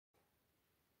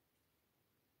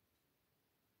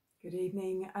Good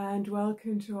evening and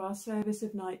welcome to our service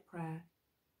of night prayer.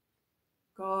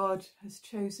 God has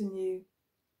chosen you.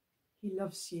 He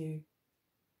loves you.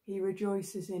 He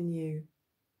rejoices in you.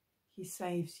 He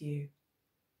saves you.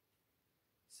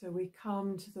 So we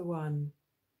come to the one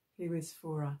who is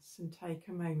for us and take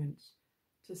a moment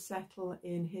to settle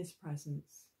in his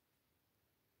presence.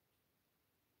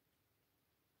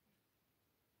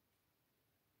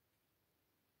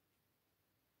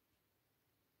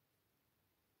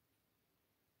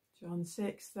 John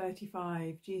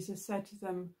 6:35, Jesus said to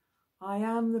them, I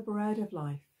am the bread of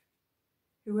life.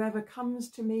 Whoever comes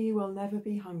to me will never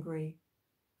be hungry,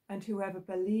 and whoever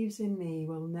believes in me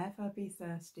will never be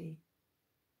thirsty.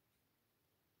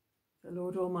 The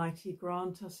Lord Almighty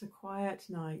grant us a quiet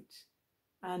night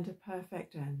and a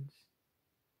perfect end.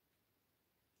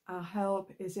 Our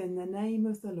help is in the name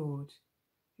of the Lord,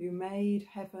 who made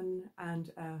heaven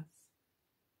and earth.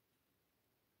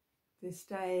 This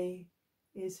day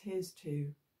is his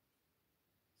too,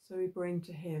 so we bring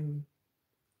to him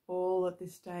all that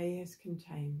this day has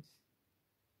contained,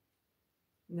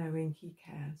 knowing he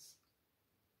cares.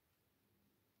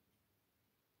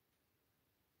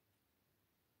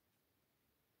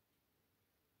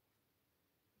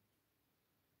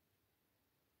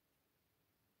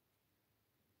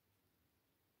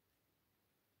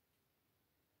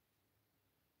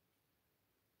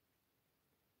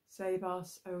 Save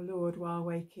us, O Lord, while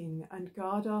waking, and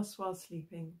guard us while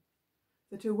sleeping,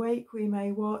 that awake we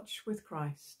may watch with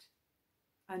Christ,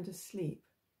 and asleep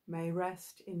may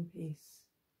rest in peace.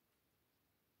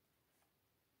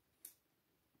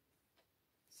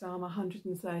 Psalm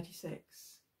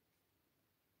 136.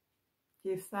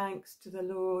 Give thanks to the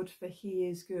Lord, for he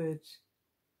is good.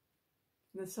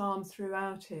 The psalm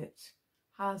throughout it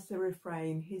has the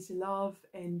refrain, his love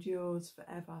endures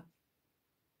forever.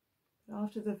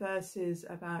 After the verses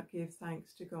about give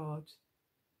thanks to God,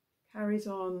 carries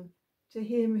on to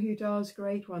him who does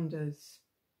great wonders,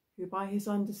 who by his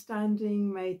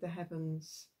understanding made the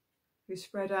heavens, who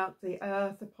spread out the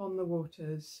earth upon the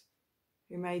waters,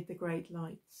 who made the great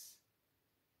lights.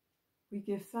 We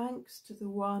give thanks to the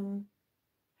one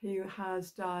who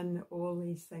has done all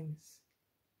these things.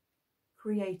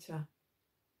 Creator,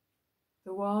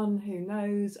 the one who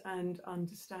knows and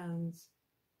understands.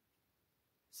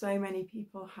 So many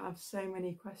people have so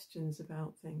many questions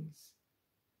about things.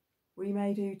 We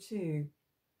may do too,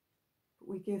 but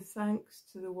we give thanks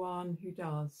to the one who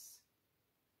does,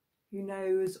 who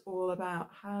knows all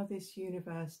about how this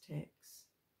universe ticks.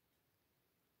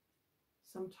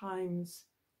 Sometimes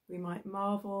we might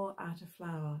marvel at a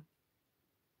flower.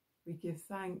 We give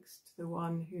thanks to the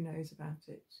one who knows about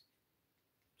it,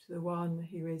 to the one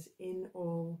who is in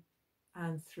all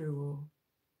and through all.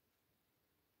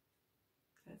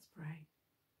 Let's pray.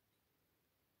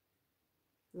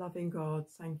 Loving God,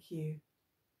 thank you.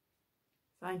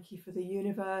 Thank you for the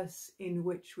universe in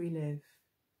which we live,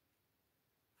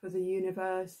 for the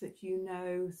universe that you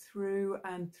know through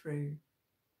and through,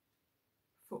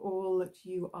 for all that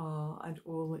you are and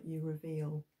all that you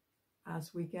reveal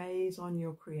as we gaze on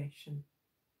your creation.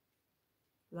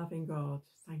 Loving God,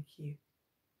 thank you.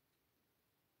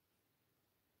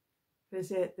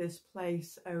 Visit this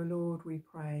place, O Lord, we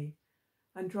pray,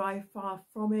 and drive far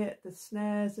from it the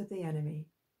snares of the enemy.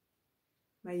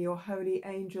 May your holy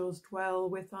angels dwell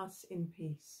with us in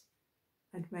peace,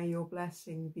 and may your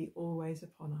blessing be always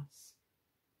upon us.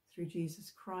 Through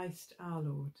Jesus Christ our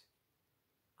Lord.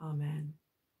 Amen.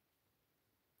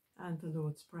 And the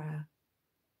Lord's Prayer.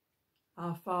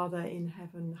 Our Father in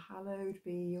heaven, hallowed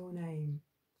be your name.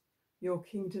 Your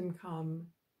kingdom come,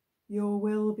 your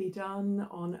will be done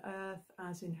on earth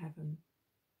as in heaven.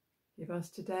 Give us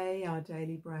today our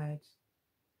daily bread.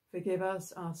 Forgive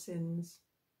us our sins,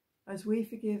 as we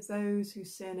forgive those who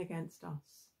sin against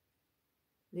us.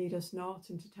 Lead us not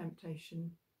into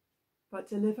temptation, but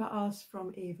deliver us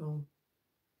from evil.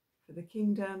 For the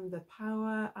kingdom, the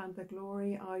power, and the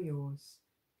glory are yours,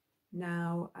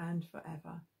 now and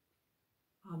forever.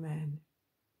 Amen.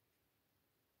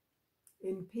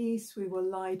 In peace we will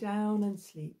lie down and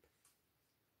sleep,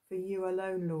 for you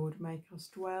alone, Lord, make us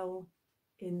dwell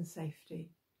in safety.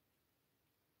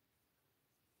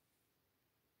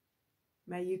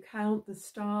 May you count the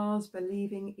stars,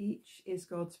 believing each is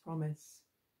God's promise.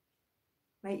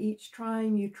 May each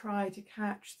time you try to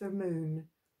catch the moon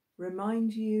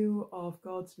remind you of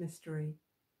God's mystery.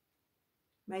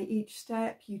 May each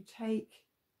step you take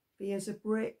be as a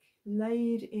brick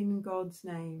laid in God's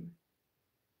name,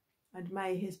 and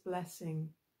may his blessing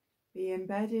be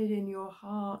embedded in your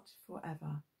heart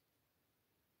forever.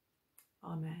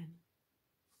 Amen.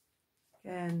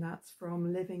 Again, that's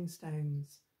from Living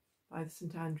Stones, by the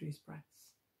St Andrew's Press.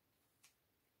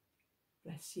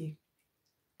 Bless you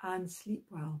and sleep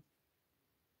well.